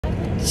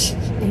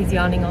He's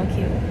yawning all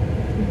cute.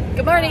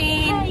 Good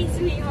morning. Hi,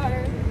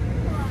 sweetheart.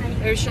 Hi.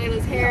 There's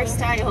Shayla's hair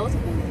styled.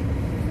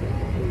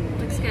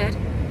 Looks good.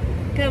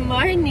 Good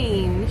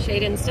morning.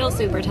 Shaden's still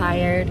super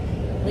tired.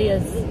 Leah.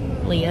 This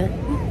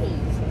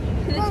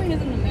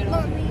kid's in the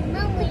middle.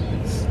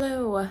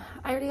 So,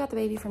 I already got the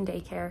baby from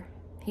daycare.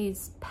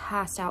 He's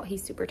passed out.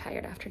 He's super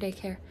tired after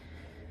daycare.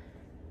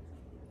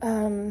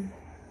 And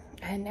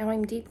now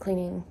I'm deep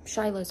cleaning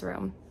Shiloh's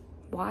room.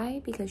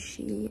 Why? Because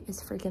she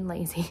is freaking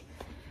lazy.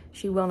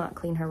 She will not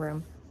clean her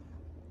room.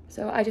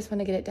 So I just want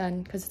to get it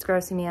done because it's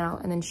grossing me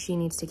out, and then she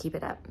needs to keep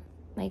it up.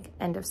 Like,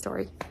 end of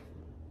story.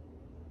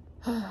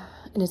 And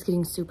it's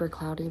getting super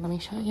cloudy. Let me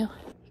show you. You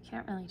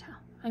can't really tell.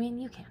 I mean,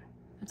 you can.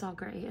 It's all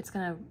gray. It's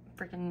gonna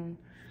freaking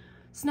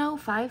snow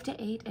 5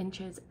 to 8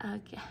 inches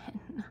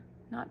again.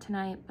 Not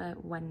tonight,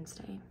 but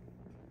Wednesday.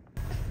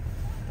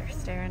 They're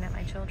staring at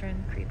my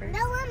children, creepers.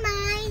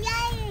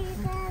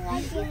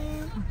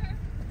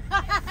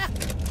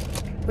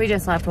 We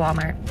just left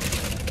Walmart,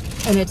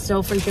 and it's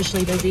still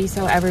freakishly busy,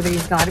 so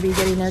everybody's got to be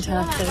getting their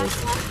tacos.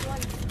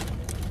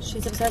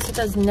 She's obsessed with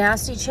those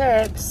nasty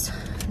chips.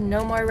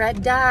 No more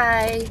red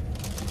dye.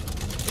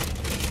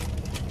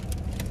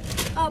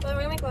 Oh, by the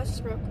way, my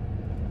glasses broke.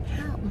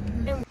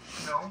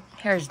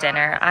 Here's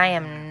dinner. I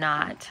am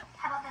not.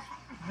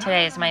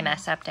 Today is my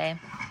mess up day.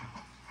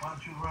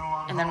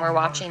 And then we're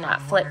watching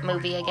that Flip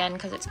movie again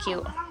because it's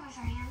cute.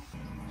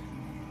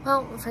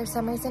 Well, for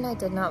some reason I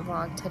did not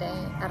vlog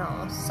today at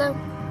all. So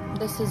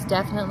this is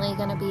definitely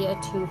going to be a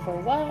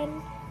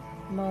 2-for-1.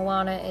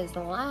 Moana is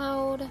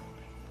allowed.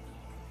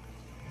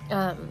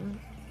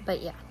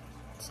 But yeah.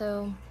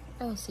 So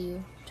I will see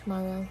you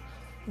tomorrow.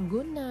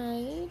 Good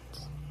night.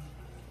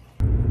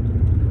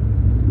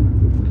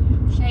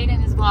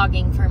 Shaden is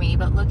vlogging for me,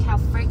 but look how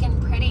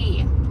freaking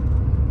pretty.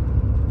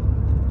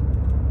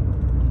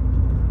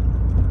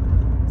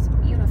 It's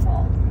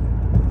beautiful.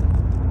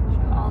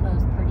 Show all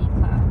those pretty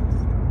clouds.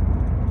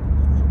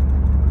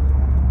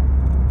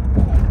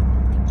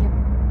 Thank you.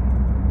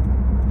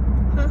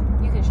 Huh?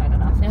 You can shut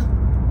it off now.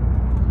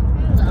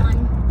 Hold on.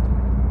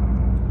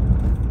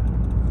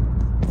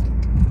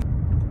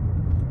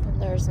 And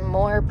there's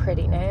more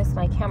prettiness.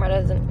 My camera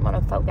doesn't want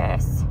to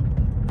focus.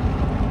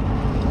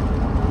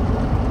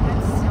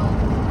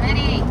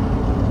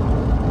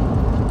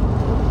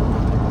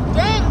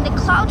 Dang, the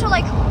clouds are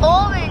like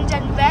orange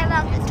and red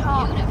at the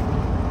top.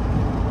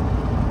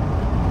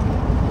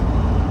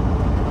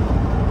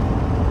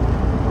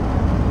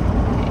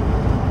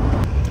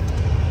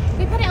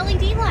 We put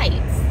LED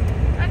lights.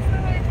 That's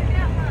the way to check it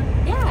out, huh?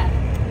 Yeah.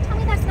 Tell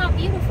me that's not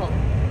beautiful.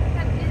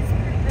 That is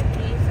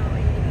pretty, so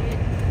idiot.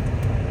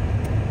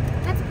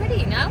 That's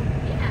pretty, no?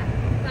 Yeah.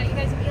 Thought you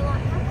guys would be a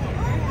lot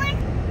happier.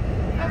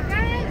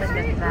 Okay. Look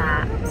at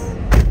that.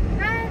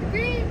 Red,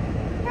 green.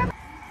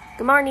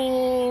 Good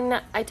morning.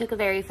 I took a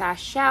very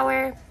fast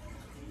shower.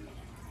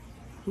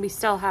 We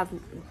still have,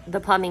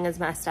 the plumbing is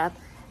messed up,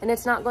 and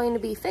it's not going to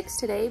be fixed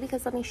today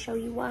because let me show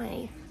you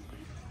why.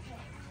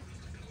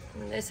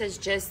 And this is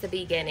just the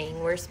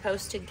beginning. We're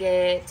supposed to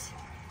get,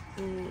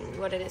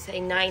 what did it say,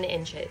 9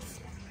 inches.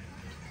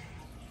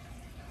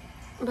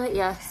 But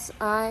yes,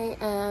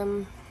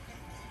 I'm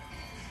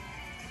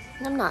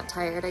not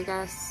tired, I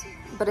guess,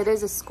 but it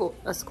is a school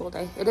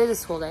day. It is a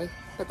school day,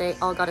 but they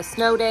all got a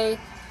snow day.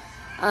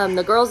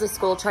 The girls at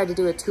school tried to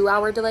do a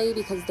 2-hour delay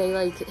because they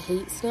like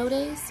hate snow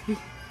days.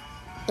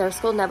 Their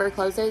school never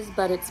closes,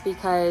 but it's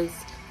because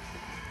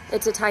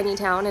it's a tiny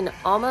town and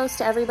almost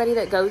everybody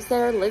that goes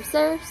there lives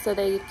there, so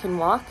they can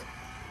walk.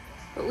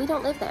 But we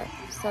don't live there,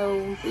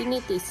 so we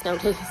need these snow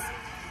days.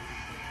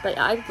 But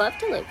I'd love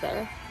to live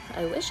there.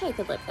 I wish I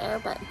could live there,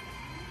 but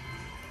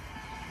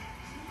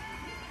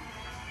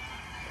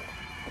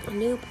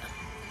nope.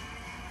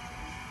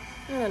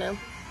 I don't know.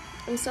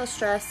 I'm still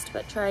stressed,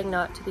 but trying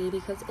not to be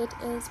because it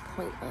is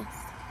pointless.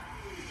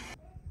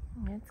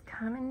 It's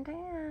coming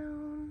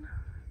down.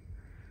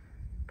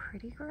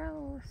 Pretty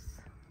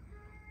gross.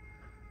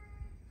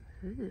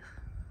 Ugh.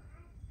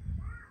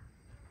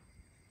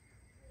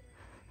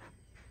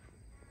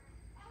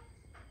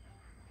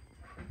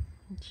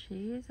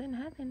 She is in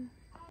heaven.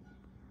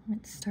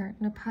 It's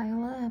starting to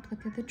pile up.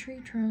 Look at the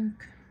tree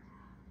trunk.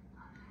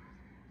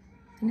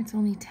 And it's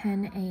only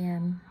 10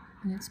 a.m.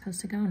 and it's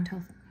supposed to go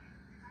until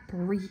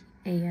 3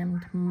 a.m.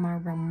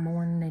 tomorrow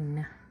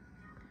morning.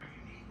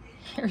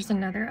 Here's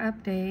another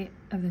update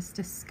of this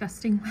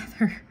disgusting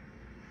weather.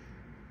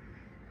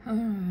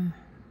 Oh.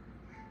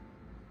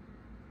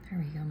 There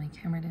we go. My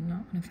camera did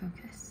not want to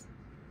focus.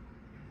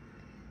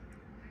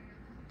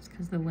 It's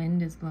because the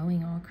wind is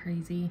blowing all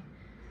crazy.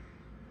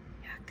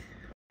 Yuck.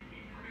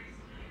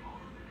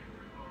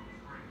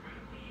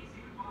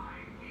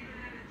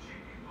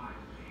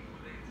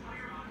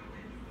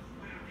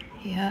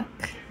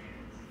 Yuck.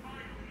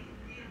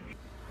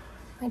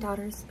 My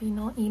daughter's being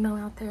all emo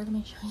out there. Let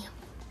me show you.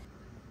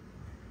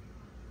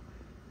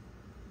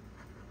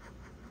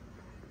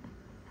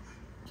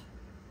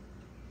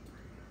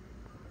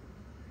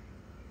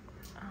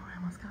 Oh, I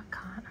almost got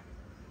caught.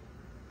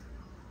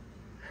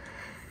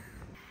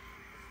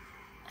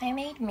 I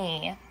made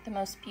me the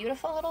most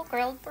beautiful little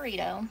grilled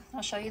burrito.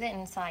 I'll show you the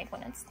inside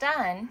when it's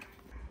done.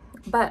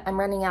 But I'm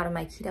running out of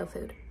my keto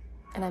food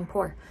and I'm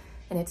poor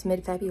and it's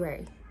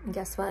mid-February. And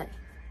guess what?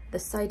 The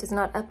site is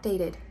not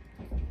updated.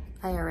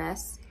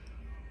 IRS.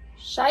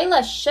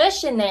 Shyla,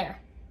 shush in there.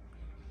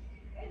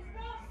 It's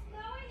not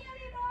snowing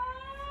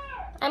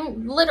anymore.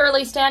 I'm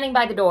literally standing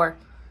by the door.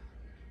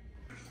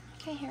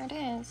 Okay, here it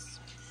is.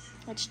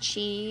 It's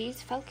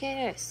cheese.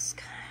 Focus.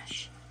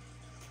 Gosh.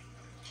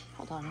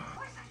 Hold on.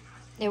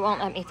 It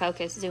won't let me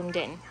focus zoomed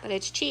in, but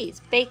it's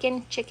cheese,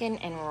 bacon, chicken,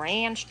 and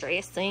ranch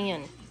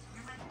dressing.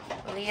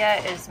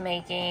 Leah is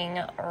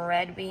making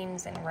red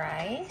beans and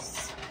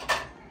rice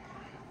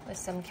with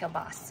some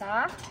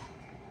kielbasa.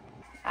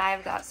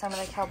 I've got some of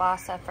the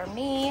kielbasa for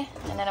me,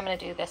 and then I'm gonna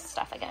do this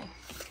stuff again.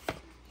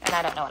 And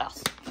I don't know what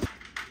else.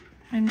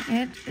 And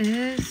it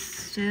is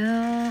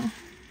still,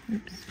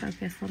 oops,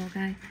 focus little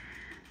guy,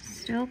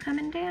 still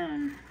coming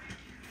down.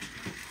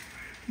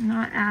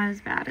 Not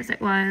as bad as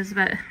it was,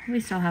 but we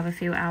still have a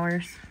few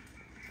hours.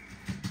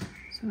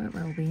 So it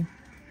will be.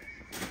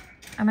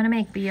 I'm gonna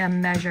make Bia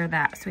measure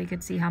that so we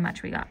could see how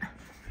much we got.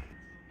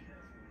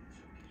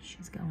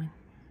 She's going.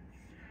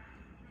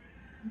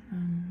 I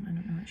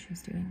don't know what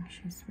she's doing.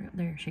 She's real,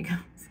 there she goes.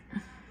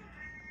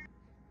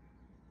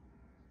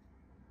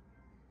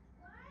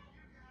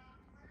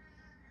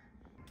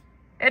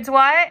 It's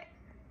what?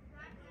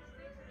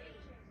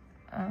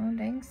 Oh,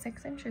 dang,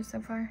 6 inches so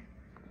far.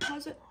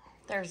 How's it?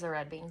 There's the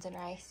red beans and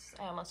rice.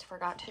 I almost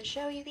forgot to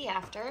show you the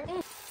after.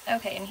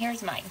 Okay, and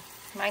here's mine.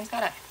 Mine's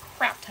got a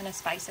crap ton of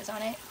spices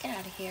on it. Get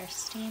out of here,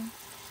 steam.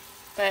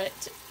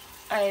 But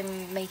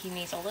I'm making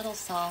these a little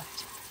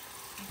soft.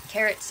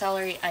 Carrot,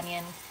 celery,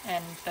 onion,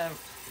 and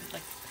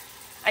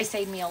I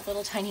saved me a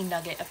little tiny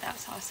nugget of that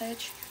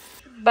sausage.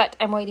 But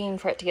I'm waiting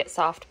for it to get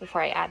soft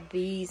before I add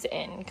these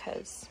in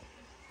because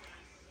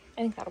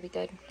I think that'll be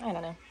good. I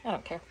don't know. I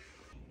don't care.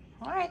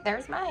 All right,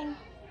 there's mine.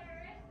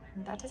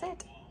 And that is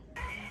it.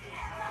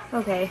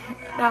 Okay,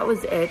 that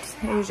was it.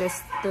 It was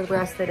just the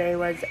rest of the day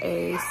was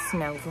a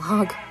snow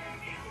vlog.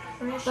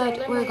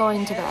 But we're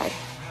going to bed.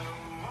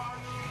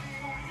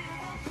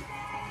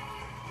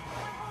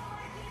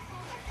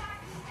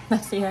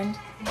 That's the end.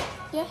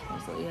 Yeah.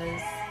 There's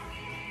Leah's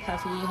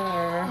puffy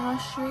hair. I'll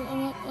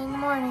straighten it in the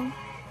morning.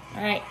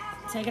 All right,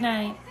 say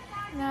goodnight.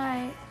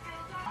 Night.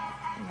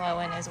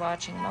 Lowen is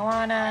watching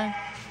Moana.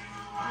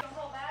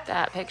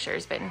 That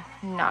picture's been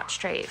not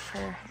straight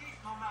for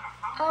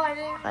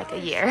like a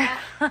year.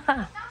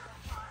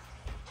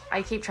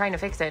 I keep trying to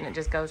fix it and it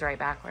just goes right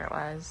back where it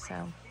was,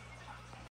 so.